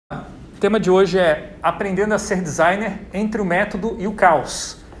tema de hoje é Aprendendo a ser designer, entre o método e o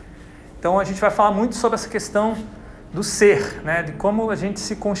caos. Então a gente vai falar muito sobre essa questão do ser, né? De como a gente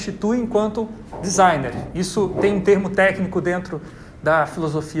se constitui enquanto designer. Isso tem um termo técnico dentro da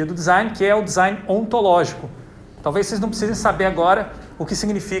filosofia do design, que é o design ontológico. Talvez vocês não precisem saber agora o que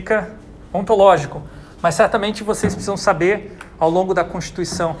significa ontológico, mas certamente vocês precisam saber ao longo da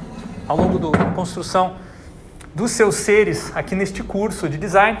constituição, ao longo da construção dos seus seres aqui neste curso de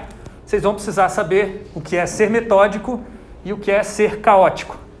design, vocês vão precisar saber o que é ser metódico e o que é ser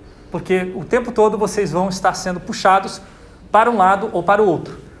caótico, porque o tempo todo vocês vão estar sendo puxados para um lado ou para o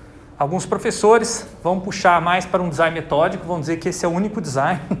outro. Alguns professores vão puxar mais para um design metódico, vão dizer que esse é o único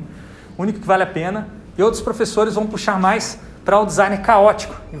design, o único que vale a pena, e outros professores vão puxar mais para o design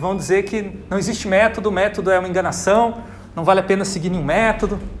caótico e vão dizer que não existe método, o método é uma enganação, não vale a pena seguir nenhum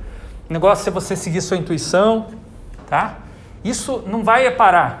método, o negócio é você seguir sua intuição, tá? Isso não vai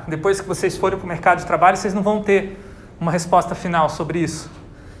parar. Depois que vocês forem para o mercado de trabalho, vocês não vão ter uma resposta final sobre isso.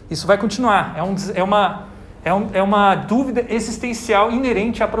 Isso vai continuar. É uma dúvida existencial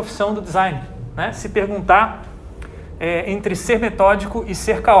inerente à profissão do design, né? Se perguntar entre ser metódico e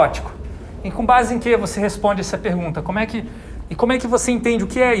ser caótico. E com base em que você responde essa pergunta? Como é que você entende o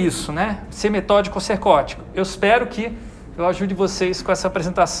que é isso, né? Ser metódico ou ser caótico? Eu espero que eu ajude vocês com essa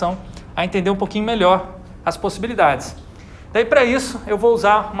apresentação a entender um pouquinho melhor as possibilidades. Daí, para isso, eu vou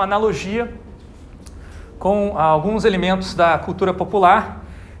usar uma analogia com alguns elementos da cultura popular,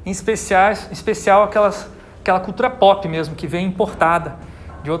 em especial aquela cultura pop mesmo, que vem importada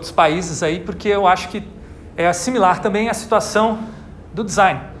de outros países aí, porque eu acho que é similar também à situação do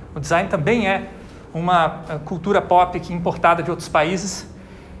design. O design também é uma cultura pop importada de outros países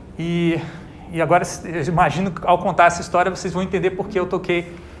e agora, eu imagino, ao contar essa história, vocês vão entender por que eu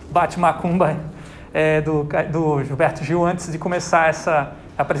toquei Bate Macumba do Gilberto Gil antes de começar essa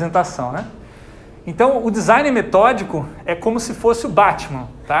apresentação, né? Então, o design metódico é como se fosse o Batman,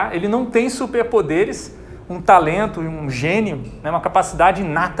 tá? Ele não tem superpoderes, um talento, um gênio, né? Uma capacidade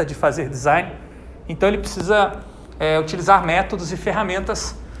inata de fazer design. Então, ele precisa utilizar métodos e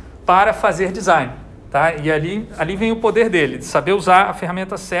ferramentas para fazer design, tá? E ali vem o poder dele, de saber usar a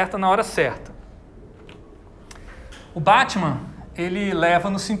ferramenta certa na hora certa. O Batman, ele leva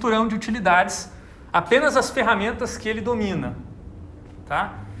no cinturão de utilidades apenas as ferramentas que ele domina,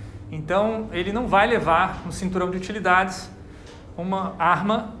 tá? Então, ele não vai levar no cinturão de utilidades uma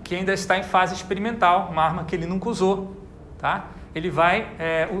arma que ainda está em fase experimental, uma arma que ele nunca usou, tá? Ele vai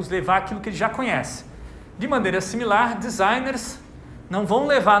levar aquilo que ele já conhece. De maneira similar, designers não vão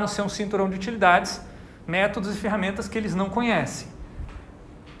levar no seu cinturão de utilidades métodos e ferramentas que eles não conhecem,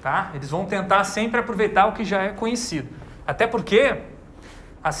 tá? Eles vão tentar sempre aproveitar o que já é conhecido. Até porque,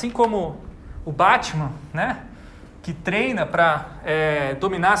 assim como o Batman, né, que treina para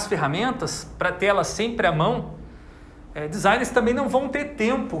dominar as ferramentas, para ter elas sempre à mão, designers também não vão ter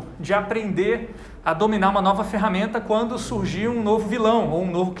tempo de aprender a dominar uma nova ferramenta quando surgir um novo vilão ou um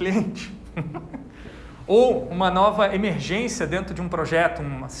novo cliente. Ou uma nova emergência dentro de um projeto,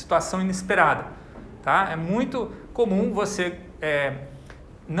 uma situação inesperada, tá? É muito comum você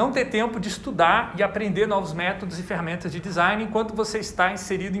não ter tempo de estudar e aprender novos métodos e ferramentas de design enquanto você está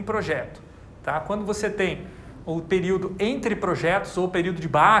inserido em projeto, tá? Quando você tem o período entre projetos ou o período de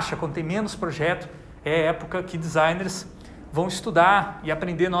baixa, quando tem menos projetos, é a época que designers vão estudar e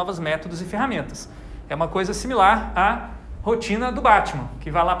aprender novos métodos e ferramentas. É uma coisa similar à rotina do Batman, que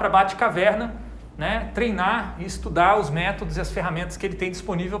vai lá para a Batcaverna, né, treinar e estudar os métodos e as ferramentas que ele tem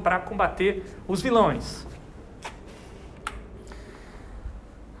disponível para combater os vilões.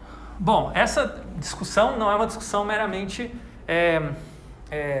 Bom, essa discussão não é uma discussão meramente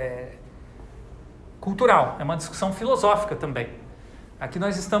cultural, é uma discussão filosófica também. Aqui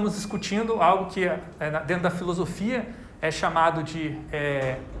nós estamos discutindo algo que dentro da filosofia é chamado de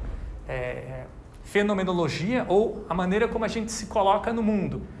fenomenologia, ou a maneira como a gente se coloca no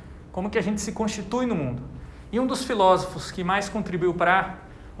mundo, como que a gente se constitui no mundo. E um dos filósofos que mais contribuiu para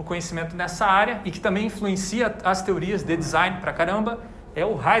o conhecimento nessa área e que também influencia as teorias de design pra caramba é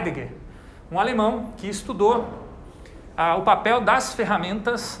o Heidegger, um alemão que estudou o papel das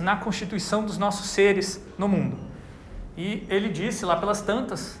ferramentas na constituição dos nossos seres no mundo. E ele disse lá pelas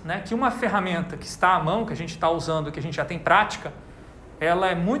tantas, né, que uma ferramenta que está à mão, que a gente está usando, que a gente já tem prática, ela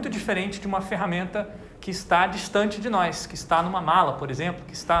é muito diferente de uma ferramenta que está distante de nós, que está numa mala, por exemplo,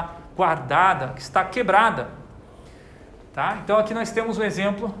 que está guardada, que está quebrada. Tá? Então aqui nós temos um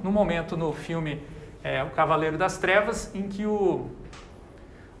exemplo, no momento no filme O Cavaleiro das Trevas, em que o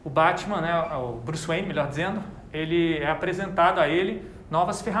Batman, né, o Bruce Wayne, melhor dizendo, ele é apresentado a ele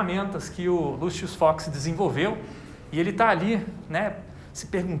novas ferramentas que o Lucius Fox desenvolveu, e ele está ali, né, se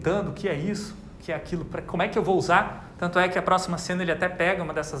perguntando o que é isso, o que é aquilo, como é que eu vou usar. Tanto é que a próxima cena ele até pega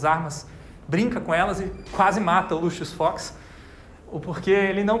uma dessas armas, brinca com elas e quase mata o Lucius Fox, porque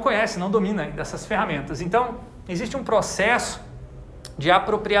ele não conhece, não domina ainda essas ferramentas. Então, existe um processo de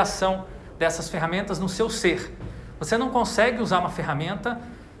apropriação dessas ferramentas no seu ser. Você não consegue usar uma ferramenta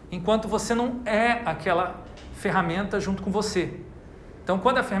enquanto você não é aquela ferramenta junto com você. Então,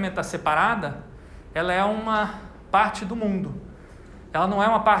 quando a ferramenta está separada, ela é uma parte do mundo. Ela não é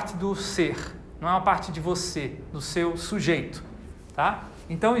uma parte do ser, não é uma parte de você, do seu sujeito. Tá?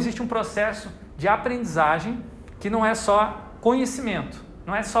 Então, existe um processo de aprendizagem que não é só conhecimento,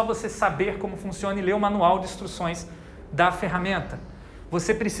 não é só você saber como funciona e ler o manual de instruções da ferramenta.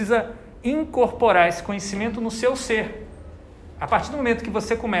 Você precisa incorporar esse conhecimento no seu ser. A partir do momento que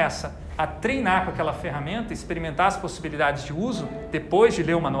você começa a treinar com aquela ferramenta, experimentar as possibilidades de uso, depois de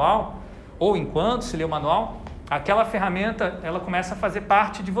ler o manual, ou enquanto se lê o manual, aquela ferramenta ela começa a fazer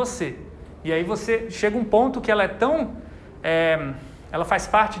parte de você. E aí você chega a um ponto que ela é tão... ela faz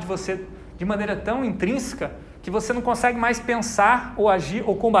parte de você de maneira tão intrínseca que você não consegue mais pensar ou agir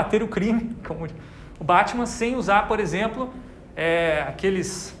ou combater o crime, como o Batman, sem usar, por exemplo,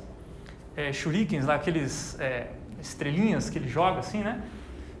 aqueles shurikens, lá, aqueles estrelinhas que ele joga assim, né?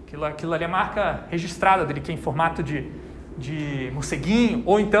 Aquilo ali é a marca registrada dele, que é em formato de morceguinho,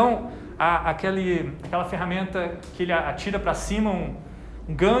 ou então aquela ferramenta que ele atira para cima, um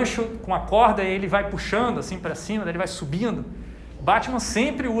gancho com a corda, e ele vai puxando assim para cima, daí ele vai subindo. O Batman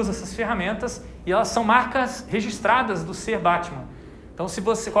sempre usa essas ferramentas e elas são marcas registradas do ser Batman. Então,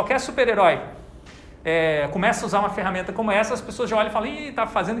 se qualquer super-herói começa a usar uma ferramenta como essa, as pessoas já olham e falam: ih, tá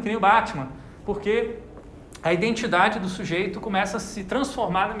fazendo que nem o Batman, porque a identidade do sujeito começa a se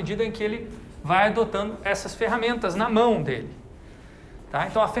transformar na medida em que ele vai adotando essas ferramentas na mão dele. Tá?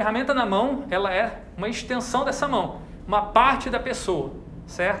 Então, a ferramenta na mão, ela é uma extensão dessa mão, uma parte da pessoa,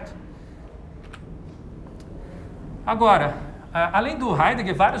 certo? Agora, além do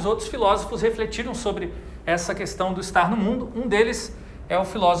Heidegger, vários outros filósofos refletiram sobre essa questão do estar no mundo. Um deles é o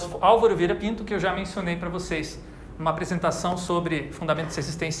filósofo Álvaro Vieira Pinto, que eu já mencionei para vocês numa apresentação sobre fundamentos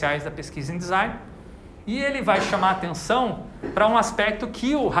existenciais da pesquisa em design. E ele vai chamar a atenção para um aspecto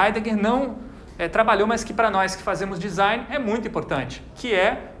que o Heidegger não trabalhou, mas que para nós que fazemos design é muito importante, que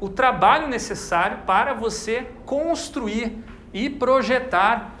é o trabalho necessário para você construir e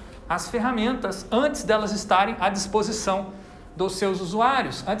projetar as ferramentas antes delas estarem à disposição dos seus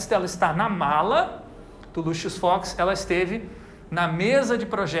usuários. Antes dela estar na mala do Lucius Fox, ela esteve na mesa de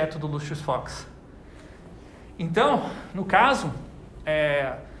projeto do Lucius Fox. Então, no caso,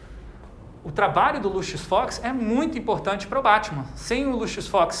 o trabalho do Lucius Fox é muito importante para o Batman. Sem o Lucius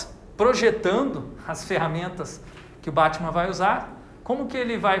Fox projetando as ferramentas que o Batman vai usar, como que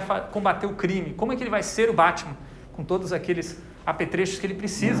ele vai combater o crime? Como é que ele vai ser o Batman? Com todos aqueles apetrechos que ele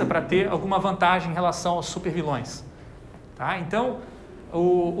precisa para ter alguma vantagem em relação aos supervilões. Tá? Então,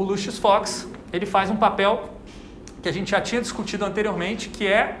 o Lucius Fox, ele faz um papel que a gente já tinha discutido anteriormente, que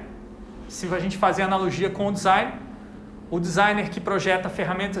é, se a gente fazer analogia com o design, o designer que projeta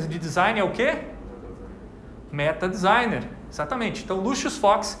ferramentas de design é o quê? Meta-designer, exatamente. Então, o Lucius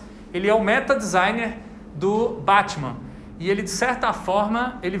Fox, ele é o meta-designer do Batman. E ele, de certa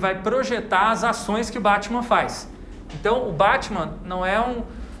forma, ele vai projetar as ações que o Batman faz. Então, o Batman não é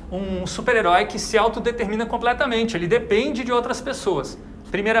um super-herói que se autodetermina completamente. Ele depende de outras pessoas.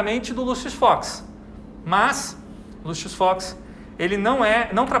 Primeiramente, do Lucius Fox. Mas, o Lucius Fox, ele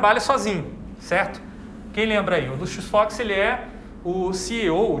não trabalha sozinho, certo? Quem lembra aí? O Lucius Fox, ele é o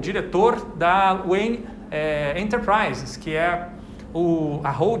CEO, o diretor da Wayne Enterprises, que é a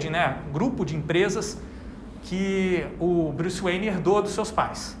holding, né? O grupo de empresas que o Bruce Wayne herdou dos seus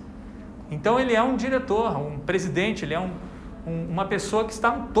pais. Então, ele é um diretor, um presidente, ele é uma pessoa que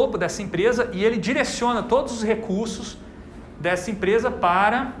está no topo dessa empresa e ele direciona todos os recursos dessa empresa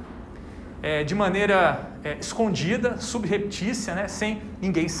para, de maneira escondida, subreptícia, né? Sem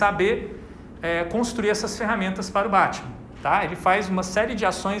ninguém saber, construir essas ferramentas para o Batman. Tá? Ele faz uma série de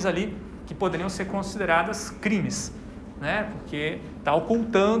ações ali que poderiam ser consideradas crimes, né? Porque está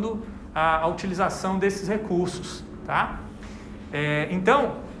ocultando a utilização desses recursos. Tá?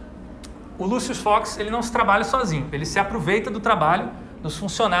 Então, o Lucius Fox, ele não se trabalha sozinho, ele se aproveita do trabalho dos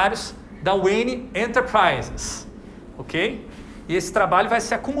funcionários da Wayne Enterprises, ok? E esse trabalho vai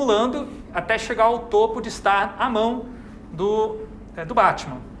se acumulando até chegar ao topo de estar à mão do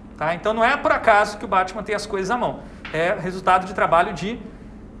Batman, tá? Então não é por acaso que o Batman tem as coisas à mão, é resultado de trabalho de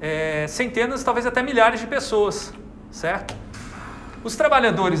centenas, talvez até milhares de pessoas, certo? Os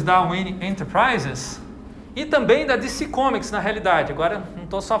trabalhadores da Wayne Enterprises e também da DC Comics, na realidade, agora não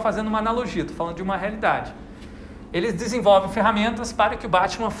estou só fazendo uma analogia, estou falando de uma realidade. eles desenvolvem ferramentas para que o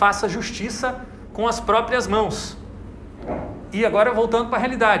Batman faça justiça com as próprias mãos. E agora voltando para a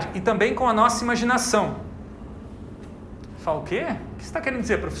realidade, e também com a nossa imaginação. Fala, o quê? O que você está querendo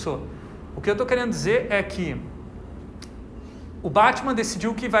dizer, professor? O que eu estou querendo dizer é que o Batman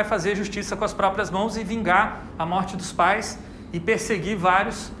decidiu que vai fazer justiça com as próprias mãos e vingar a morte dos pais e perseguir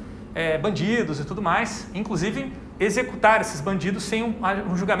vários bandidos e tudo mais, inclusive executar esses bandidos sem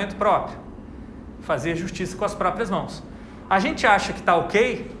um julgamento próprio. Fazer justiça com as próprias mãos. A gente acha que está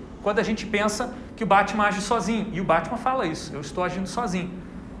ok quando a gente pensa que o Batman age sozinho. E o Batman fala isso, eu estou agindo sozinho.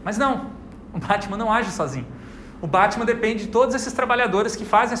 Mas não, o Batman não age sozinho. O Batman depende de todos esses trabalhadores que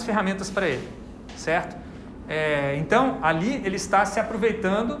fazem as ferramentas para ele, certo? Então, ali ele está se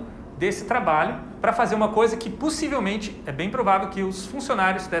aproveitando desse trabalho para fazer uma coisa que possivelmente, é bem provável que os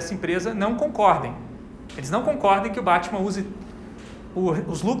funcionários dessa empresa não concordem. Eles não concordem que o Batman use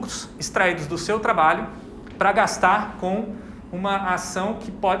os lucros extraídos do seu trabalho para gastar com uma ação que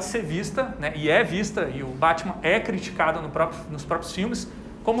pode ser vista, né, e é vista, e o Batman é criticado nos próprios filmes,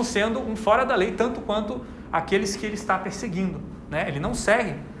 como sendo um fora da lei, tanto quanto aqueles que ele está perseguindo, né? Ele não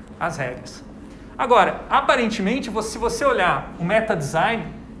segue as regras. Agora, aparentemente, se você olhar o meta-design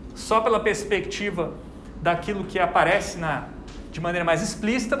só pela perspectiva daquilo que aparece de maneira mais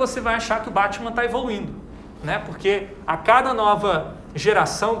explícita, você vai achar que o Batman está evoluindo, né? Porque a cada nova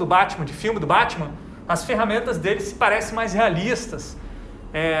geração do Batman, de filme do Batman, as ferramentas dele se parecem mais realistas,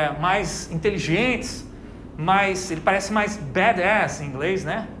 mais inteligentes, ele parece mais badass em inglês,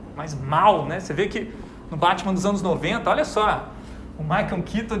 né? Mais mal, né? Você vê que no Batman dos anos 90, olha só, o Michael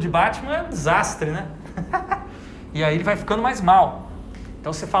Keaton de Batman é um desastre, né? E aí ele vai ficando mais mal.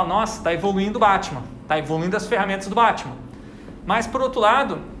 Então você fala, nossa, está evoluindo o Batman, está evoluindo as ferramentas do Batman. Mas, por outro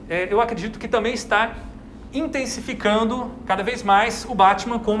lado, eu acredito que também está intensificando cada vez mais o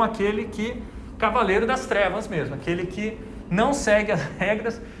Batman como aquele cavaleiro das trevas mesmo, aquele que não segue as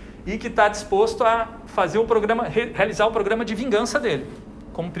regras e que está disposto a fazer realizar o programa de vingança dele,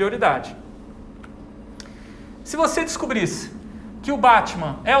 como prioridade. Se você descobrisse que o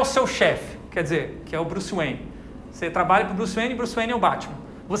Batman é o seu chefe, quer dizer, que é o Bruce Wayne, você trabalha para o Bruce Wayne e Bruce Wayne é o Batman,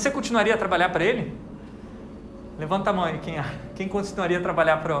 você continuaria a trabalhar para ele? Levanta a mão aí, quem continuaria a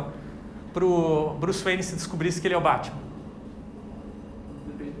trabalhar para o Bruce Wayne se descobrisse que ele é o Batman?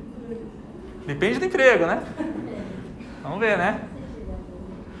 Depende do emprego, né? Vamos ver, né?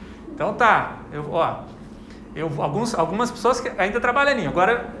 Então tá, algumas pessoas que ainda trabalham ali.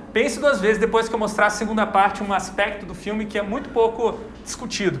 Agora, pense duas vezes depois que eu mostrar a segunda parte, um aspecto do filme que é muito pouco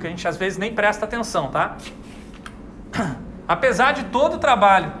discutido, que a gente às vezes nem presta atenção, tá? Apesar de todo o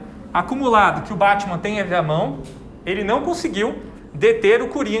trabalho acumulado que o Batman tem à mão, ele não conseguiu deter o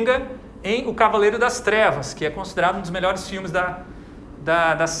Coringa em O Cavaleiro das Trevas, que é considerado um dos melhores filmes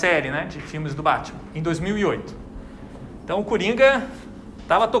da série, né, de filmes do Batman, em 2008. Então o Coringa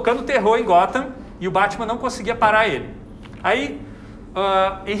estava tocando terror em Gotham e o Batman não conseguia parar ele. Aí,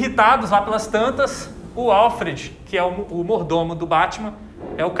 irritados lá pelas tantas, o Alfred, que é o mordomo do Batman,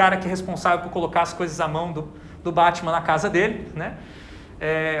 é o cara que é responsável por colocar as coisas à mão do Batman na casa dele, né?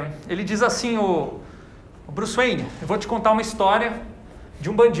 Ele diz assim, o Bruce Wayne, eu vou te contar uma história de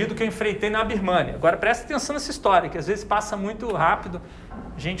um bandido que eu enfrentei na Birmânia. Agora presta atenção nessa história, que às vezes passa muito rápido,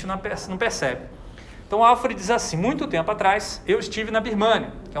 a gente não percebe. Então o Alfred diz assim, muito tempo atrás eu estive na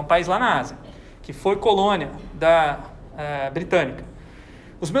Birmânia, que é um país lá na Ásia, que foi colônia britânica.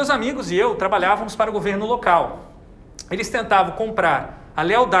 Os meus amigos e eu trabalhávamos para o governo local. Eles tentavam comprar a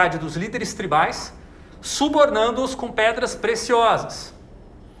lealdade dos líderes tribais, subornando-os com pedras preciosas.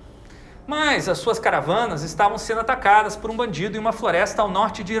 Mas as suas caravanas estavam sendo atacadas por um bandido em uma floresta ao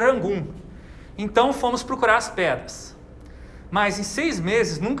norte de Rangoon. Então fomos procurar as pedras. Mas em 6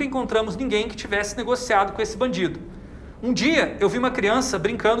 meses nunca encontramos ninguém que tivesse negociado com esse bandido. Um dia eu vi uma criança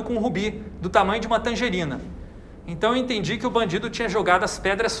brincando com um rubi do tamanho de uma tangerina. Então eu entendi que o bandido tinha jogado as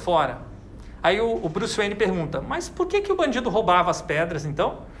pedras fora. Aí o Bruce Wayne pergunta, mas por que o bandido roubava as pedras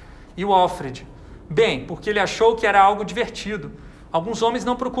então? E o Alfred, bem, porque ele achou que era algo divertido. Alguns homens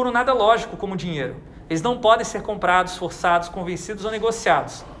não procuram nada lógico como dinheiro. Eles não podem ser comprados, forçados, convencidos ou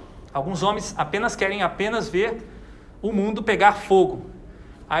negociados. Alguns homens apenas querem ver o mundo pegar fogo.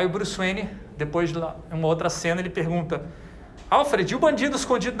 Aí o Bruce Wayne, depois de uma outra cena, ele pergunta, Alfred, e o bandido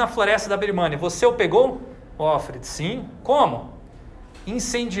escondido na floresta da Birmânia, você o pegou? O Alfred, sim. Como?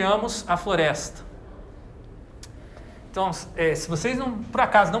 Incendiamos a floresta. Então, se vocês por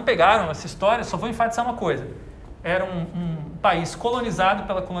acaso não pegaram essa história, só vou enfatizar uma coisa. Era um país colonizado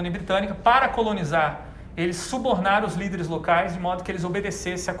pela colônia britânica. Para colonizar, eles subornaram os líderes locais de modo que eles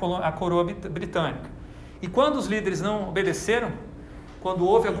obedecessem à coroa britânica. E quando os líderes não obedeceram, quando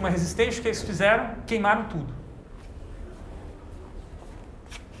houve alguma resistência, o que eles fizeram? Queimaram tudo.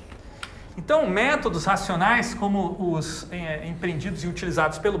 Então, métodos racionais, como os empreendidos e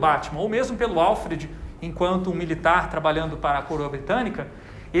utilizados pelo Batman, ou mesmo pelo Alfred, enquanto um militar trabalhando para a coroa britânica,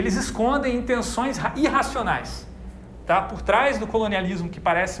 eles escondem intenções irracionais. Tá? Por trás do colonialismo, que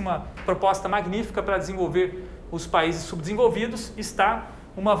parece uma proposta magnífica para desenvolver os países subdesenvolvidos, está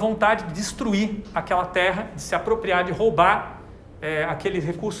uma vontade de destruir aquela terra, de se apropriar, de roubar aquele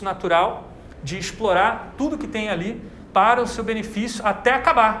recurso natural, de explorar tudo que tem ali para o seu benefício até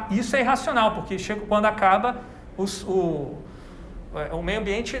acabar. Isso é irracional, porque quando acaba, o meio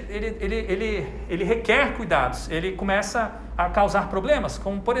ambiente ele requer cuidados, ele começa a causar problemas,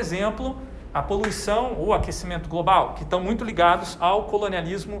 como, por exemplo, a poluição ou aquecimento global, que estão muito ligados ao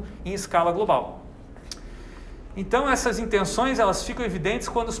colonialismo em escala global. Então, essas intenções elas ficam evidentes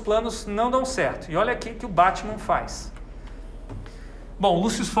quando os planos não dão certo. E olha aqui que o Batman faz. Bom, o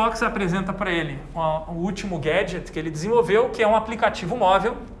Lucius Fox apresenta para ele o último gadget que ele desenvolveu, que é um aplicativo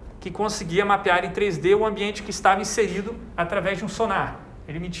móvel que conseguia mapear em 3D o ambiente que estava inserido através de um sonar.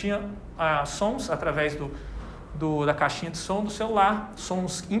 Ele emitia sons através da caixinha de som do celular,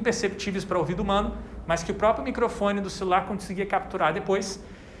 sons imperceptíveis para o ouvido humano, mas que o próprio microfone do celular conseguia capturar depois,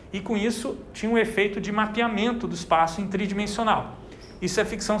 e com isso tinha um efeito de mapeamento do espaço em tridimensional. Isso é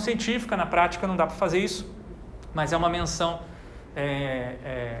ficção científica, na prática não dá para fazer isso, mas é uma menção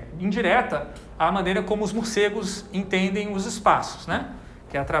indireta à maneira como os morcegos entendem os espaços, né?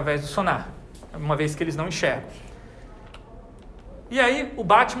 Que é através do sonar, uma vez que eles não enxergam. E aí o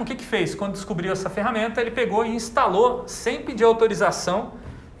Batman o que fez? Quando descobriu essa ferramenta, ele pegou e instalou, sem pedir autorização,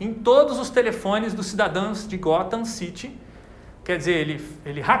 em todos os telefones dos cidadãos de Gotham City. Quer dizer,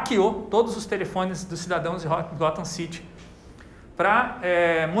 ele hackeou todos os telefones dos cidadãos de Gotham City para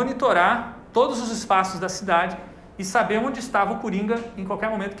monitorar todos os espaços da cidade e saber onde estava o Coringa em qualquer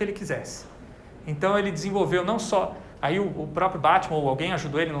momento que ele quisesse. Então ele desenvolveu não só... Aí o próprio Batman, ou alguém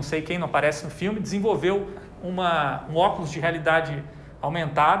ajudou ele, não sei quem, não aparece no filme, desenvolveu um óculos de realidade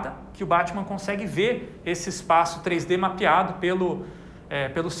aumentada que o Batman consegue ver esse espaço 3D mapeado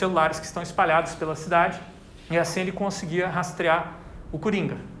pelos celulares que estão espalhados pela cidade, e assim ele conseguia rastrear o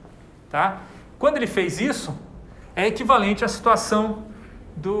Coringa. Tá? Quando ele fez isso, é equivalente à situação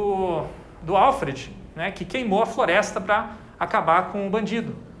do Alfred, né, que queimou a floresta para acabar com o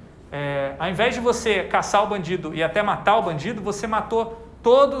bandido. Ao invés de você caçar o bandido e até matar o bandido, você matou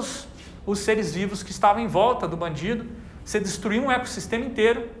todos os seres vivos que estavam em volta do bandido, você destruiu um ecossistema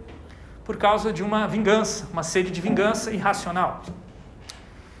inteiro por causa de uma vingança, uma sede de vingança irracional.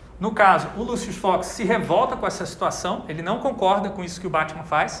 No caso, o Lucius Fox se revolta com essa situação, ele não concorda com isso que o Batman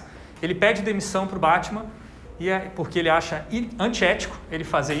faz, ele pede demissão para o Batman, porque ele acha antiético ele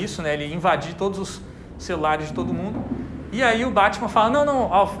fazer isso, né, ele invadir todos os celulares de todo mundo. E aí o Batman fala, não,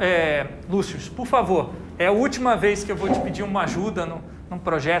 Lucius, por favor, é a última vez que eu vou te pedir uma ajuda num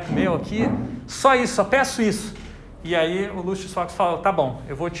projeto meu aqui, só isso, só peço isso. E aí o Lucius Fox fala, tá bom,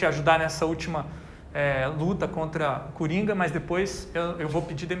 eu vou te ajudar nessa última luta contra o Coringa, mas depois eu vou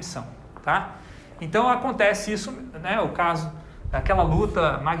pedir demissão, tá? Então acontece isso, né, o caso daquela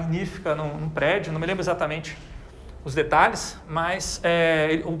luta magnífica num prédio, não me lembro exatamente os detalhes, mas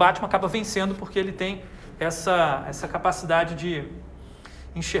o Batman acaba vencendo porque ele tem essa capacidade de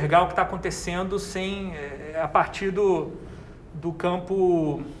enxergar o que está acontecendo a partir do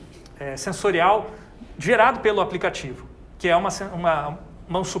campo sensorial gerado pelo aplicativo, que é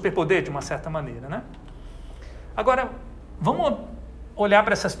um superpoder de uma certa maneira, né? Agora, vamos olhar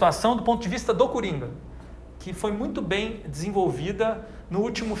para essa situação do ponto de vista do Coringa, que foi muito bem desenvolvida no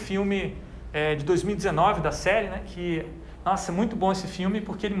último filme de 2019 da série, né? Que, nossa, é muito bom esse filme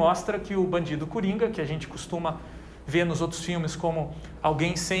porque ele mostra que o bandido Coringa, que a gente costuma ver nos outros filmes como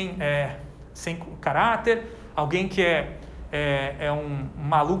alguém sem caráter, alguém que é um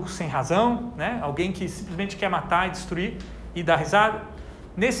maluco sem razão, né? Alguém que simplesmente quer matar e destruir e dar risada.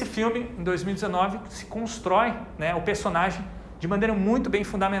 Nesse filme, em 2019, se constrói, né, o personagem de maneira muito bem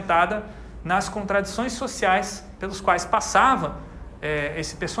fundamentada nas contradições sociais pelos quais passava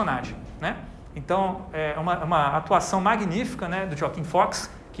esse personagem, né? Então, é uma atuação magnífica, né, do Joaquin Phoenix,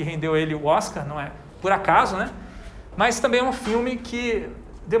 que rendeu ele o Oscar, não é por acaso, né? Mas também é um filme que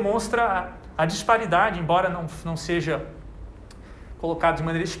demonstra a disparidade, embora não seja colocado de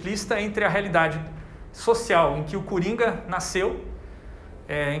maneira explícita, entre a realidade social em que o Coringa nasceu,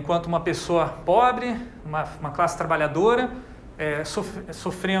 enquanto uma pessoa pobre, uma classe trabalhadora,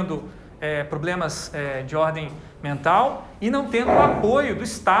 sofrendo problemas de ordem mental e não tendo o apoio do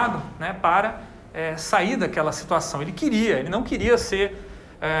Estado, né, para sair daquela situação. Ele não queria ser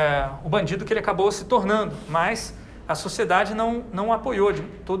o bandido que ele acabou se tornando, mas a sociedade não o apoiou, de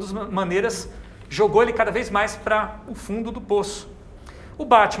todas as maneiras jogou ele cada vez mais para o fundo do poço. O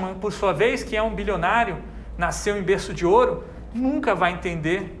Batman, por sua vez, que é um bilionário, nasceu em berço de ouro, nunca vai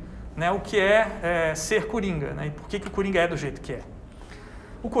entender, né, o que é ser Coringa, né, e por que o Coringa é do jeito que é.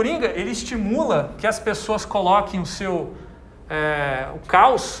 O Coringa, ele estimula que as pessoas coloquem o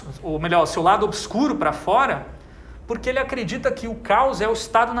caos, ou melhor, o seu lado obscuro para fora, porque ele acredita que o caos é o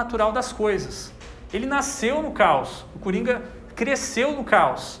estado natural das coisas. Ele nasceu no caos, o Coringa cresceu no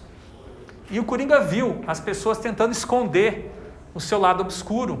caos. E o Coringa viu as pessoas tentando esconder o seu lado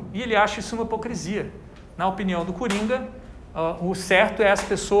obscuro, e ele acha isso uma hipocrisia. Na opinião do Coringa, o certo é as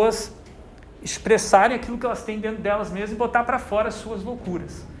pessoas expressarem aquilo que elas têm dentro delas mesmas e botar para fora as suas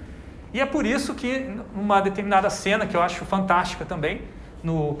loucuras. E é por isso que, numa determinada cena, que eu acho fantástica também,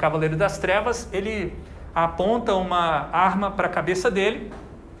 no Cavaleiro das Trevas, ele aponta uma arma para a cabeça dele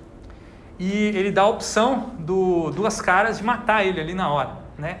e ele dá a opção do Duas Caras de matar ele ali na hora,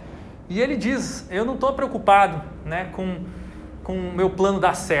 né? E ele diz, eu não estou preocupado, né, com o meu plano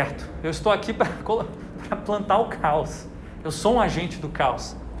dar certo, eu estou aqui para plantar o caos, eu sou um agente do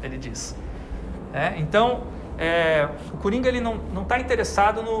caos, ele diz. Então, o Coringa ele não está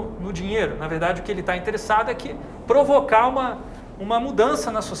interessado no dinheiro, na verdade o que ele está interessado é que provocar uma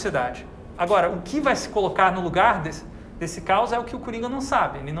mudança na sociedade. Agora, o que vai se colocar no lugar desse caos é o que o Coringa não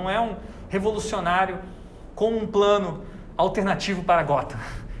sabe. Ele não é um revolucionário com um plano alternativo para Gotham.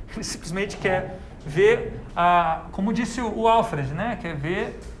 Ele simplesmente quer ver, como disse o Alfred, né? Quer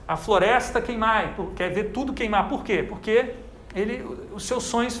ver a floresta queimar, quer ver tudo queimar. Por quê? Porque os seus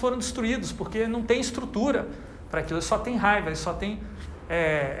sonhos foram destruídos, porque não tem estrutura para aquilo, ele só tem raiva, ele só tem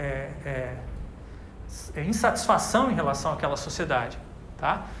insatisfação em relação àquela sociedade.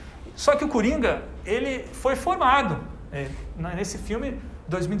 Tá? Só que o Coringa, ele foi formado, nesse filme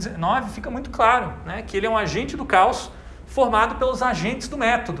 2019 fica muito claro, né, que ele é um agente do caos formado pelos agentes do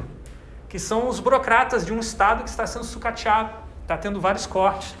método, que são os burocratas de um Estado que está sendo sucateado, está tendo vários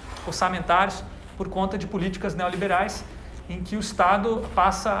cortes orçamentários por conta de políticas neoliberais, em que o Estado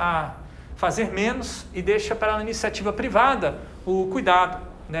passa a fazer menos e deixa para a iniciativa privada o cuidado,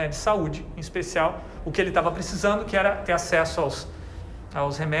 né, de saúde, em especial o que ele estava precisando, que era ter acesso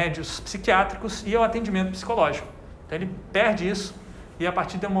aos remédios psiquiátricos e ao atendimento psicológico. Então ele perde isso e a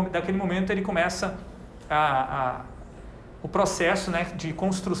partir daquele momento ele começa o processo, né, de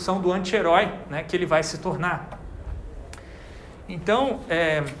construção do anti-herói, né, que ele vai se tornar. Então,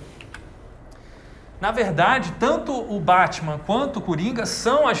 na verdade, tanto o Batman quanto o Coringa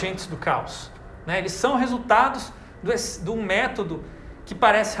são agentes do caos, né? Eles são resultados de um método que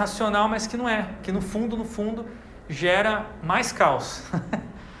parece racional, mas que não é, que no fundo, gera mais caos.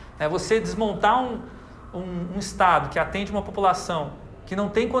 É você desmontar um Estado que atende uma população que não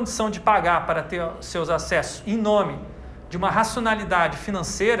tem condição de pagar para ter seus acessos em nome de uma racionalidade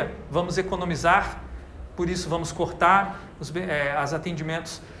financeira, vamos economizar, por isso vamos cortar os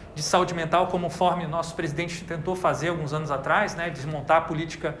atendimentos de saúde mental, conforme o nosso presidente tentou fazer alguns anos atrás, né, desmontar a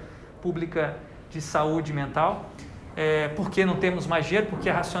política pública de saúde mental, porque não temos mais dinheiro, porque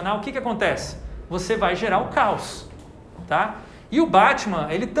é racional. O que acontece? Você vai gerar o caos, tá? E o Batman,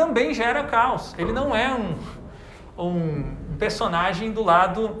 ele também gera caos, ele não é um personagem do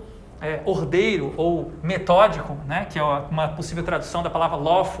lado ordeiro ou metódico, né, que é uma possível tradução da palavra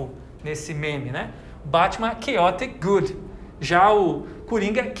lawful nesse meme, né? O Batman é chaotic good, já o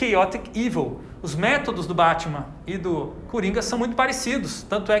Coringa é chaotic evil. Os métodos do Batman e do Coringa são muito parecidos,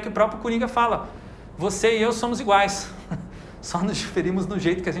 tanto é que o próprio Coringa fala, você e eu somos iguais, só nos diferimos no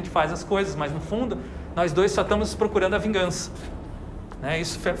jeito que a gente faz as coisas, mas no fundo, nós dois só estamos procurando a vingança. Né?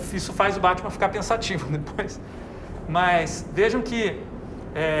 Isso faz o Batman ficar pensativo depois. Mas vejam que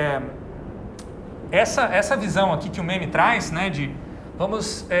essa visão aqui que o meme traz, né, de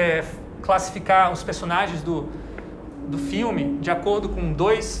vamos classificar os personagens do filme de acordo com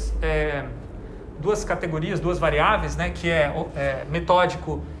duas categorias, duas variáveis, né, que é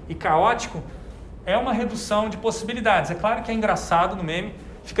metódico e caótico, é uma redução de possibilidades. É claro que é engraçado no meme,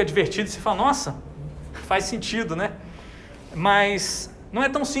 fica divertido, você fala, nossa, faz sentido, né? Mas não é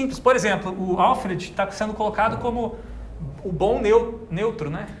tão simples. Por exemplo, o Alfred está sendo colocado como o bom neutro,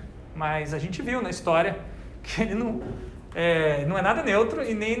 né? Mas a gente viu na história que ele não é nada neutro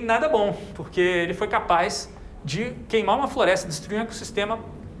e nem nada bom, porque ele foi capaz de queimar uma floresta, destruir um ecossistema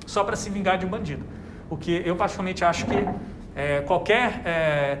só para se vingar de um bandido. O que eu particularmente acho que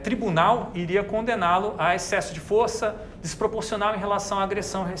qualquer tribunal iria condená-lo a excesso de força desproporcional em relação à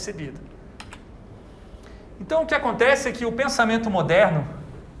agressão recebida. Então o que acontece é que o pensamento moderno,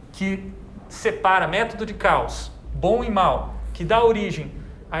 que separa método de caos, bom e mal, que dá origem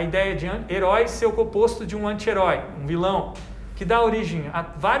à ideia de herói ser o oposto de um anti-herói, um vilão, que dá origem a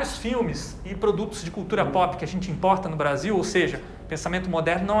vários filmes e produtos de cultura pop que a gente importa no Brasil, ou seja, pensamento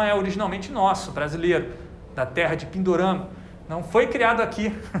moderno não é originalmente nosso, brasileiro, da terra de Pindorama. Não foi criado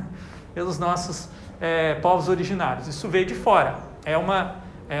aqui pelos nossos povos originários. Isso veio de fora.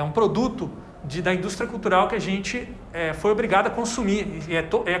 É um produto da indústria cultural que a gente foi obrigado a consumir,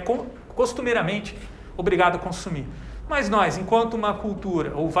 e costumeiramente obrigado a consumir. Mas nós, enquanto uma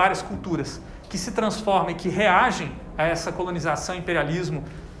cultura, ou várias culturas, que se transformam e que reagem a essa colonização, imperialismo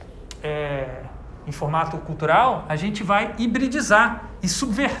em formato cultural, a gente vai hibridizar e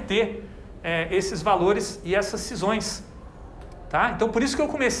subverter esses valores e essas cisões. Tá? Então, por isso que eu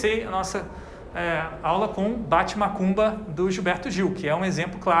comecei a nossa aula com Bate Macumba, do Gilberto Gil, que é um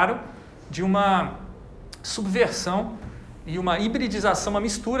exemplo claro de uma subversão e uma hibridização, uma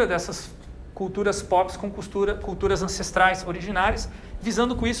mistura dessas culturas pop com culturas ancestrais originárias,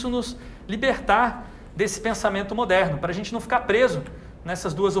 visando com isso nos libertar desse pensamento moderno, para a gente não ficar preso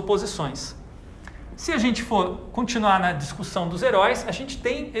nessas duas oposições. Se a gente for continuar na discussão dos heróis, a gente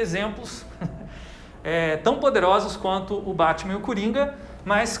tem exemplos tão poderosos quanto o Batman e o Coringa,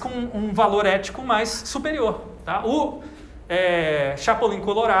 mas com um valor ético mais superior. Tá? O Chapolin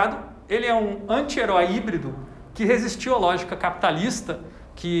Colorado, ele é um anti-herói híbrido que resistiu à lógica capitalista,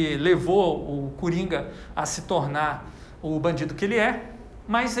 que levou o Coringa a se tornar o bandido que ele é,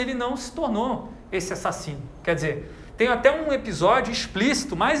 mas ele não se tornou esse assassino. Quer dizer, tem até um episódio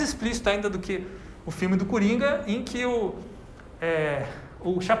explícito, mais explícito ainda do que o filme do Coringa, em que o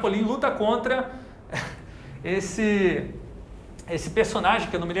Chapolin luta contra esse personagem,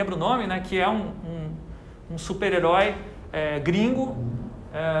 que eu não me lembro o nome, né, que é um super-herói gringo,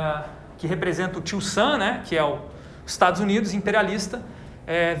 que representa o Tio Sam, né, que é os Estados Unidos imperialista,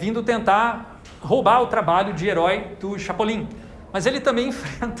 vindo tentar roubar o trabalho de herói do Chapolin. Mas ele também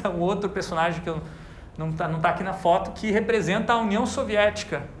enfrenta um outro personagem que não tá aqui na foto, que representa a União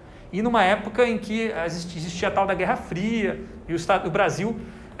Soviética. E numa época em que existia a tal da Guerra Fria, e o Brasil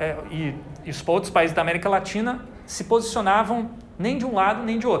e os outros países da América Latina se posicionavam nem de um lado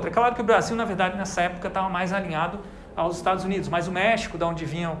nem de outro. É claro que o Brasil, na verdade, nessa época estava mais alinhado aos Estados Unidos, mas o México, da onde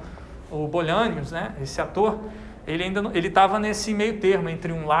vinha o Bolaños, né, esse ator, ele estava nesse meio termo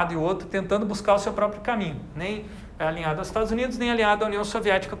entre um lado e o outro, tentando buscar o seu próprio caminho, nem alinhado aos Estados Unidos, nem alinhado à União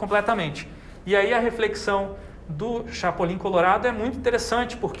Soviética completamente. E aí a reflexão do Chapolin Colorado é muito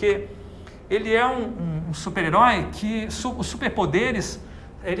interessante, porque ele é um super-herói que os superpoderes,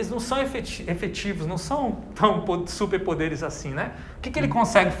 eles não são efetivos, não são tão superpoderes assim, né? O que ele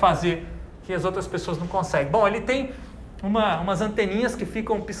consegue fazer que as outras pessoas não conseguem? Bom, ele tem umas anteninhas que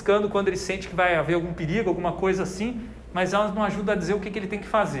ficam piscando quando ele sente que vai haver algum perigo, alguma coisa assim, mas elas não ajudam a dizer o que ele tem que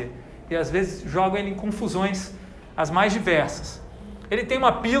fazer. E às vezes jogam ele em confusões as mais diversas. Ele tem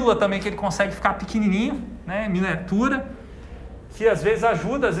uma pílula também que ele consegue ficar pequenininho, né, miniatura, que às vezes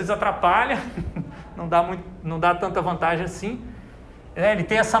ajuda, às vezes atrapalha, não dá tanta vantagem assim. Ele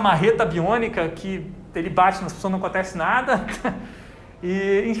tem essa marreta biônica que ele bate nas pessoas, não acontece nada.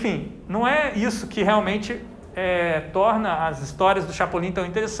 E, enfim, não é isso que realmente torna as histórias do Chapolin tão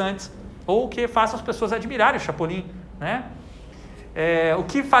interessantes, ou que faça as pessoas admirarem o Chapolin, né? O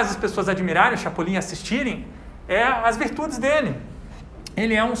que faz as pessoas admirarem o Chapolin e assistirem é as virtudes dele.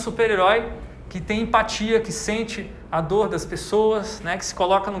 Ele é um super-herói que tem empatia, que sente a dor das pessoas, né? Que se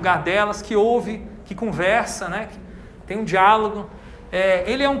coloca no lugar delas, que ouve, que conversa, né? Que tem um diálogo.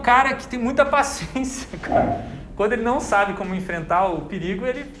 Ele é um cara que tem muita paciência. Quando ele não sabe como enfrentar o perigo,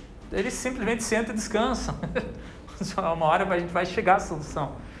 ele simplesmente senta e descansa. Uma hora a gente vai chegar à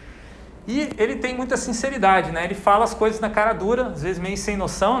solução. E ele tem muita sinceridade, né? Ele fala as coisas na cara dura, às vezes meio sem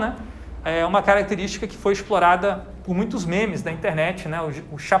noção, né? É uma característica que foi explorada por muitos memes da internet, né?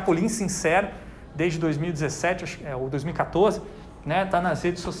 O Chapolin sincero, desde 2017 ou 2014, né? Tá nas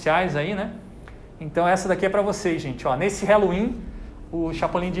redes sociais aí, né? Então essa daqui é para vocês, gente. Ó, nesse Halloween, o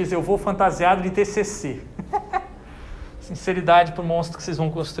Chapolin diz: eu vou fantasiado de TCC. Sinceridade pro monstro que vocês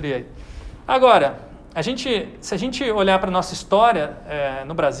vão construir aí. Agora, se a gente olhar para a nossa história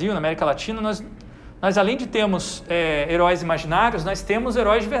no Brasil, na América Latina, nós além de termos heróis imaginários, nós temos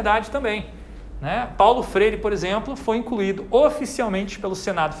heróis de verdade também, né? Paulo Freire, por exemplo, foi incluído oficialmente pelo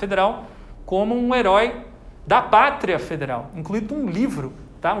Senado Federal como um herói da pátria federal, incluído um livro,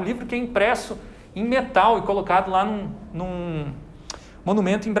 tá? Um livro que é impresso em metal e colocado lá num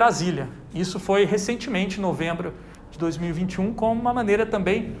monumento em Brasília. Isso foi recentemente, em novembro de 2021, como uma maneira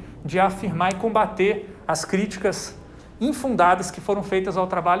também de afirmar e combater as críticas infundadas que foram feitas ao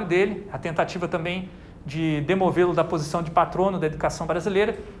trabalho dele, a tentativa também de demovê-lo da posição de patrono da educação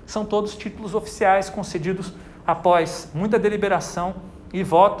brasileira. São todos títulos oficiais concedidos após muita deliberação e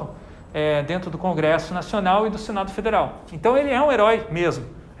voto dentro do Congresso Nacional e do Senado Federal. Então ele é um herói mesmo.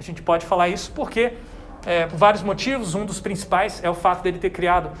 A gente pode falar isso porque por vários motivos. Um dos principais é o fato dele ter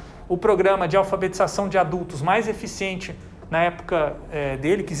criado o programa de alfabetização de adultos mais eficiente na época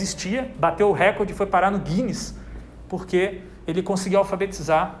dele, que existia, bateu o recorde e foi parar no Guinness, porque ele conseguiu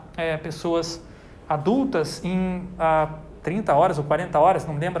alfabetizar pessoas adultas em 30 horas ou 40 horas,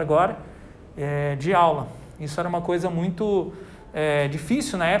 não me lembro agora, de aula. Isso era uma coisa muito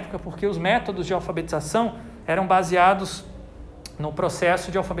difícil na época, porque os métodos de alfabetização eram baseados no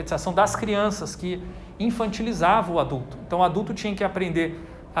processo de alfabetização das crianças, que infantilizava o adulto. Então o adulto tinha que aprender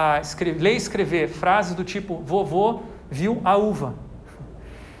a ler e escrever frases do tipo: vovô viu a uva.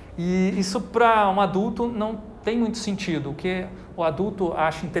 E isso para um adulto não tem muito sentido. O que o adulto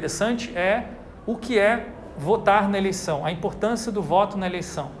acha interessante é o que é votar na eleição, a importância do voto na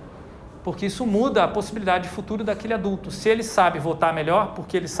eleição, porque isso muda a possibilidade de futuro daquele adulto. Se ele sabe votar melhor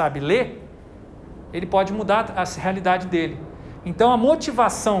porque ele sabe ler, ele pode mudar a realidade dele. Então a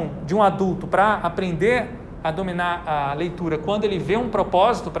motivação de um adulto para aprender a dominar a leitura, quando ele vê um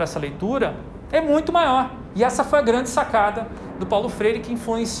propósito para essa leitura, é muito maior. E essa foi a grande sacada do Paulo Freire, que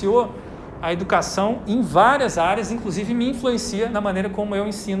influenciou a educação em várias áreas, inclusive me influencia na maneira como eu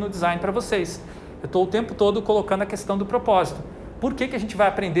ensino design para vocês. Eu estou o tempo todo colocando a questão do propósito. Por que a gente vai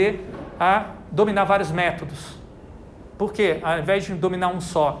aprender a dominar vários métodos? Porque ao invés de dominar um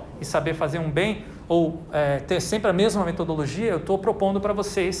só e saber fazer um bem, ou ter sempre a mesma metodologia, eu estou propondo para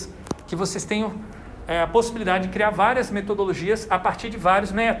vocês que vocês tenham a possibilidade de criar várias metodologias a partir de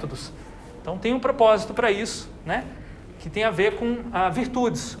vários métodos. Então tem um propósito para isso, né? Que tem a ver com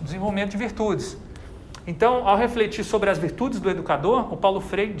virtudes, o desenvolvimento de virtudes. Então, ao refletir sobre as virtudes do educador, o Paulo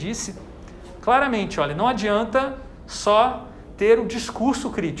Freire disse claramente: olha, não adianta só ter o discurso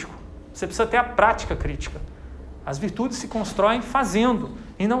crítico, você precisa ter a prática crítica. As virtudes se constroem fazendo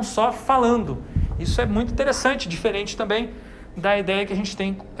e não só falando. Isso é muito interessante, diferente também da ideia que a gente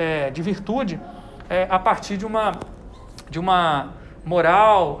tem de virtude a partir de uma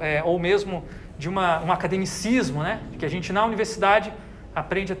moral ou mesmo de um academicismo, né? Que a gente na universidade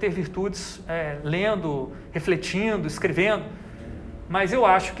aprende a ter virtudes lendo, refletindo, escrevendo. Mas eu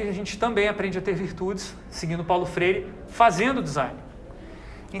acho que a gente também aprende a ter virtudes, seguindo Paulo Freire, fazendo design.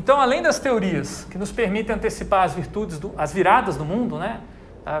 Então, além das teorias que nos permitem antecipar as virtudes, as viradas do mundo, né?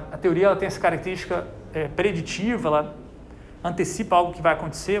 A teoria ela tem essa característica preditiva, ela antecipa algo que vai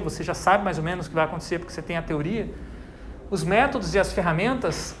acontecer, você já sabe mais ou menos o que vai acontecer porque você tem a teoria. Os métodos e as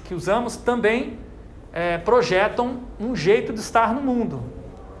ferramentas que usamos também projetam um jeito de estar no mundo.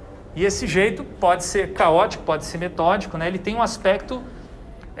 E esse jeito pode ser caótico, pode ser metódico, né? Ele tem um aspecto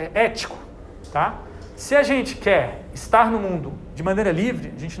ético, tá? Se a gente quer estar no mundo de maneira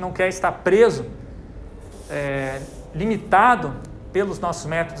livre, a gente não quer estar preso, limitado pelos nossos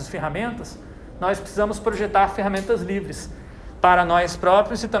métodos e ferramentas, nós precisamos projetar ferramentas livres para nós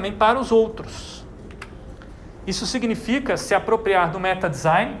próprios e também para os outros. Isso significa se apropriar do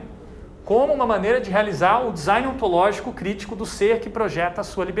meta-design como uma maneira de realizar o design ontológico crítico do ser que projeta a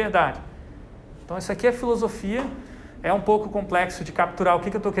sua liberdade. Então isso aqui é filosofia, é um pouco complexo de capturar o que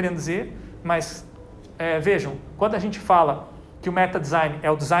eu estou querendo dizer, mas vejam, quando a gente fala que o meta-design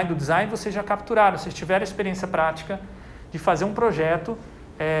é o design do design, vocês já capturaram, vocês tiveram a experiência prática de fazer um projeto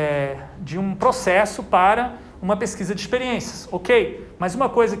de um processo para uma pesquisa de experiências, ok? Mas uma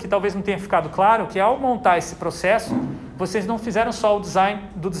coisa que talvez não tenha ficado claro, que ao montar esse processo, vocês não fizeram só o design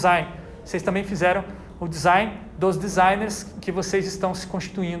do design, vocês também fizeram o design dos designers que vocês estão se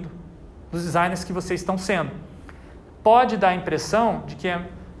constituindo, dos designers que vocês estão sendo. Pode dar a impressão de que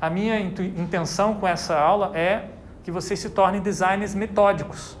a minha intenção com essa aula é que vocês se tornem designers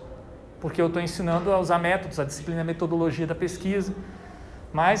metódicos, porque eu estou ensinando a usar métodos, a disciplina, a metodologia da pesquisa,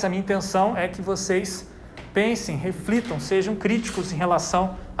 mas a minha intenção é que vocês pensem, reflitam, sejam críticos em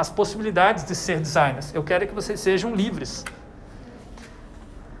relação às possibilidades de ser designers. Eu quero que vocês sejam livres.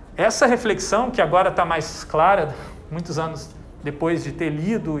 Essa reflexão, que agora está mais clara, muitos anos depois de ter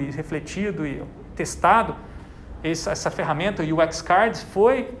lido e refletido e testado essa ferramenta, o UX Cards,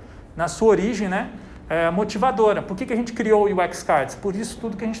 foi, na sua origem, né, motivadora. Por que a gente criou o UX Cards? Por isso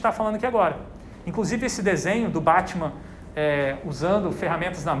tudo que a gente está falando aqui agora. Inclusive esse desenho do Batman usando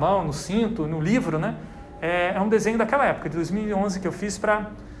ferramentas na mão, no cinto, no livro, né, é um desenho daquela época, de 2011, que eu fiz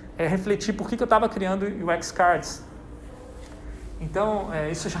para refletir por que eu estava criando o UX Cards. Então,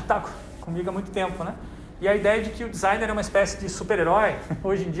 isso já está comigo há muito tempo, né? E a ideia de que o designer é uma espécie de super-herói,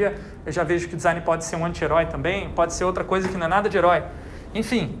 hoje em dia eu já vejo que o design pode ser um anti-herói também, pode ser outra coisa que não é nada de herói.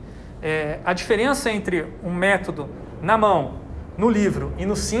 Enfim, a diferença entre um método na mão, no livro e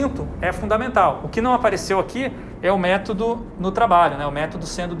no cinto é fundamental. O que não apareceu aqui é o método no trabalho, né? O método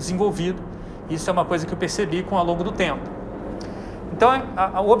sendo desenvolvido. Isso é uma coisa que eu percebi ao longo do tempo. Então,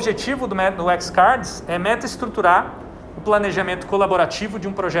 o objetivo do método X-Cards é meta-estruturar o planejamento colaborativo de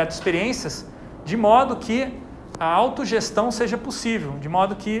um projeto de experiências de modo que a autogestão seja possível, de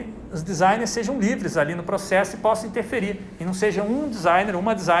modo que os designers sejam livres ali no processo e possam interferir, e não seja um designer,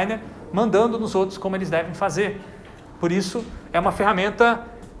 uma designer, mandando nos outros como eles devem fazer. Por isso, é uma ferramenta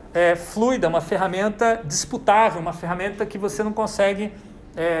fluida, uma ferramenta disputável, uma ferramenta que você não consegue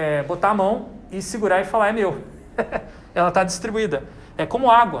botar a mão e segurar e falar, é meu. Ela está distribuída. É como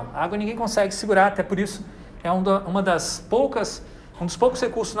água. A água ninguém consegue segurar, até por isso é um dos poucos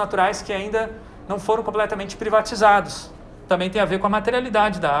recursos naturais que ainda não foram completamente privatizados. Também tem a ver com a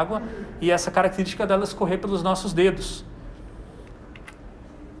materialidade da água e essa característica dela escorrer pelos nossos dedos.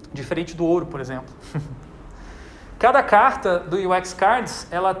 Diferente do ouro, por exemplo. Cada carta do UX Cards,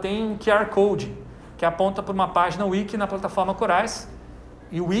 ela tem um QR Code, que aponta para uma página wiki na plataforma Corais.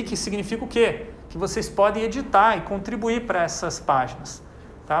 E o wiki significa o quê? Que vocês podem editar e contribuir para essas páginas.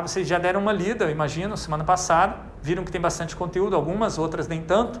 Tá? Vocês já deram uma lida, eu imagino, semana passada, viram que tem bastante conteúdo, algumas, outras nem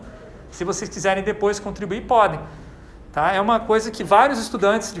tanto. Se vocês quiserem depois contribuir, podem. Tá? É uma coisa que vários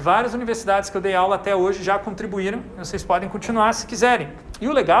estudantes de várias universidades que eu dei aula até hoje já contribuíram, e vocês podem continuar se quiserem. E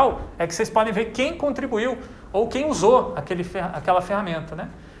o legal é que vocês podem ver quem contribuiu ou quem usou aquela ferramenta. Né?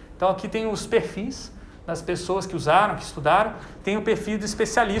 Então aqui tem os perfis das pessoas que usaram, que estudaram, tem o perfil do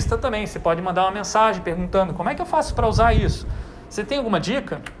especialista também. Você pode mandar uma mensagem perguntando como é que eu faço para usar isso? Você tem alguma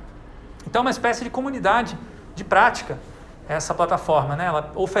dica? Então é uma espécie de comunidade de prática essa plataforma, né?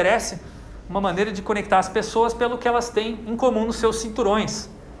 Ela oferece uma maneira de conectar as pessoas pelo que elas têm em comum nos seus cinturões.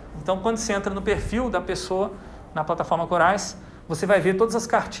 Então quando você entra no perfil da pessoa na plataforma Corais, você vai ver todas as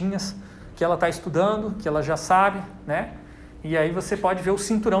cartinhas que ela está estudando, que ela já sabe, né? E aí você pode ver o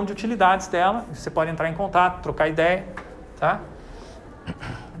cinturão de utilidades dela, você pode entrar em contato, trocar ideia, tá?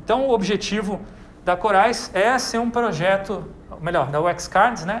 Então o objetivo da Corais é ser um projeto, melhor, da UX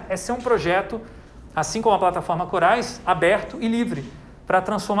Cards, né? É ser um projeto, assim como a plataforma Corais, aberto e livre para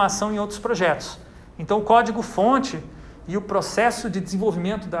transformação em outros projetos. Então o código-fonte e o processo de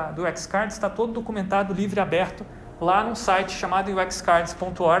desenvolvimento do UX Cards está todo documentado, livre e aberto, lá num site chamado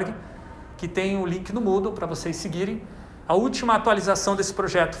uxcards.org, que tem o link no Moodle para vocês seguirem. A última atualização desse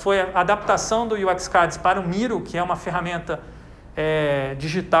projeto foi a adaptação do UX Cards para o Miro, que é uma ferramenta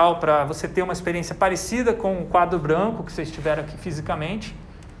digital para você ter uma experiência parecida com o quadro branco que vocês tiveram aqui fisicamente.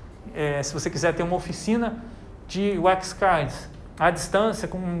 Se você quiser ter uma oficina de UX Cards à distância,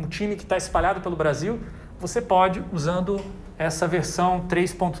 com um time que está espalhado pelo Brasil, você pode usando essa versão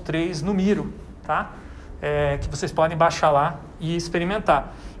 3.3 no Miro, tá? Que vocês podem baixar lá e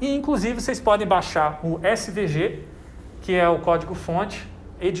experimentar. E, inclusive, vocês podem baixar o SVG, que é o código-fonte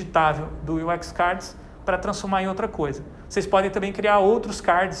editável do UX Cards, para transformar em outra coisa. Vocês podem também criar outros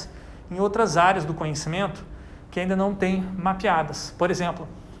cards em outras áreas do conhecimento que ainda não têm mapeadas. Por exemplo,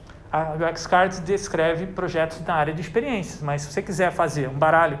 a UX Cards descreve projetos na área de experiências, mas se você quiser fazer um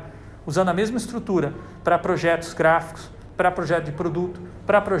baralho usando a mesma estrutura para projetos gráficos, para projeto de produto,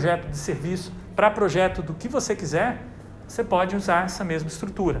 para projeto de serviço, para projeto do que você quiser, você pode usar essa mesma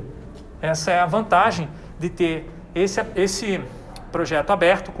estrutura. Essa é a vantagem de ter esse projeto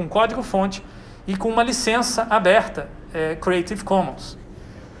aberto com código-fonte e com uma licença aberta, Creative Commons.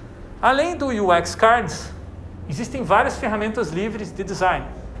 Além do UX Cards, existem várias ferramentas livres de design.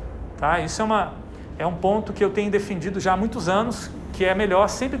 Tá? Isso é um ponto que eu tenho defendido já há muitos anos, que é melhor,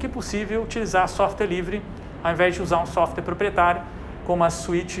 sempre que possível, utilizar software livre, ao invés de usar um software proprietário, como a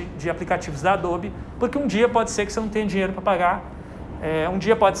suite de aplicativos da Adobe, porque um dia pode ser que você não tenha dinheiro para pagar, um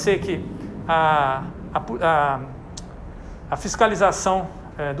dia pode ser que a fiscalização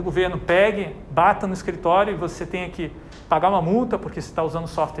do governo pegue, bata no escritório e você tenha que pagar uma multa porque você está usando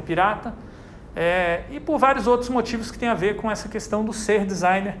software pirata, e por vários outros motivos que tem a ver com essa questão do ser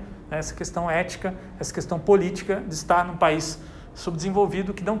designer, né, essa questão ética, essa questão política de estar num país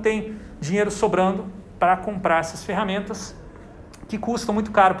subdesenvolvido que não tem dinheiro sobrando para comprar essas ferramentas que custam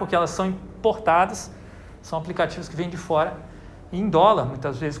muito caro porque elas são importadas, são aplicativos que vêm de fora e em dólar,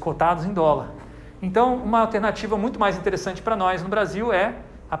 muitas vezes cotados em dólar. Então, uma alternativa muito mais interessante para nós no Brasil é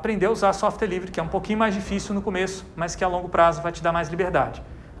aprender a usar software livre, que é um pouquinho mais difícil no começo, mas que a longo prazo vai te dar mais liberdade.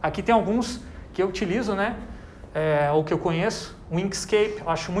 Aqui tem alguns que eu utilizo, né? Ou que eu conheço. O Inkscape, eu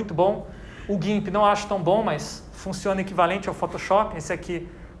acho muito bom. O GIMP não acho tão bom, mas funciona equivalente ao Photoshop. Esse aqui,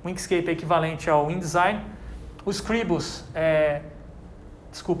 o Inkscape, é equivalente ao InDesign. O Scribus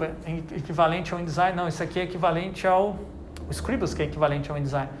equivalente ao InDesign. Não, esse aqui é equivalente ao... O Scribus que é equivalente ao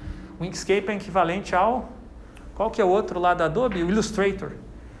InDesign. O Inkscape é equivalente ao... Qual que é o outro lá da Adobe? O Illustrator.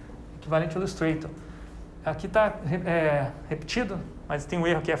 Equivalente ao Illustrator. Aqui está repetido, mas tem um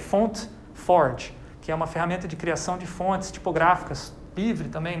erro que é Font Forge, que é uma ferramenta de criação de fontes tipográficas, livre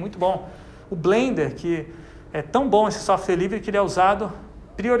também, muito bom. O Blender, que é tão bom esse software livre que ele é usado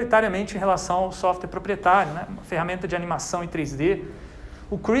prioritariamente em relação ao software proprietário, né? Uma ferramenta de animação em 3D.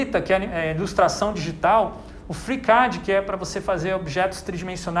 O Krita, que é ilustração digital. O FreeCAD, que é para você fazer objetos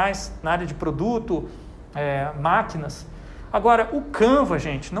tridimensionais na área de produto, máquinas. Agora, o Canva,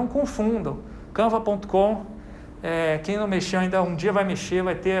 gente, não confundam. Canva.com, quem não mexeu ainda, um dia vai mexer,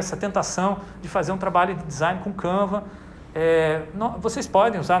 vai ter essa tentação de fazer um trabalho de design com Canva. Vocês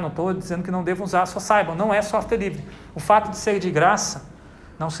podem usar, não estou dizendo que não devam usar, só saibam, não é software livre. O fato de ser de graça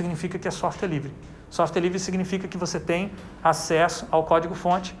não significa que é software livre. Software livre significa que você tem acesso ao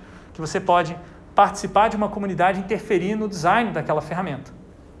código-fonte, que você pode participar de uma comunidade e interferir no design daquela ferramenta.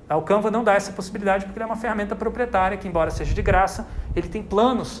 O Canva não dá essa possibilidade porque ele é uma ferramenta proprietária que, embora seja de graça, ele tem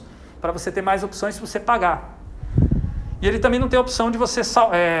planos para você ter mais opções se você pagar. E ele também não tem a opção de você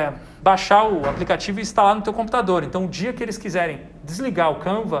baixar o aplicativo e instalar no teu computador. Então, o dia que eles quiserem desligar o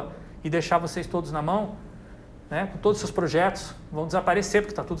Canva e deixar vocês todos na mão, né, com todos os seus projetos, vão desaparecer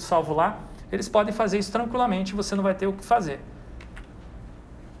porque está tudo salvo lá, eles podem fazer isso tranquilamente e você não vai ter o que fazer.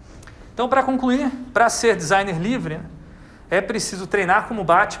 Então, para concluir, para ser designer livre, é preciso treinar como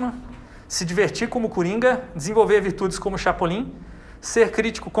Batman, se divertir como Coringa, desenvolver virtudes como Chapolin, ser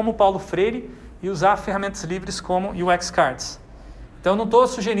crítico como Paulo Freire e usar ferramentas livres como UX Cards. Então, eu não estou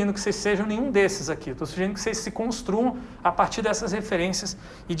sugerindo que vocês sejam nenhum desses aqui, estou sugerindo que vocês se construam a partir dessas referências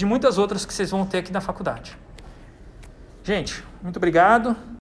e de muitas outras que vocês vão ter aqui na faculdade. Gente, muito obrigado.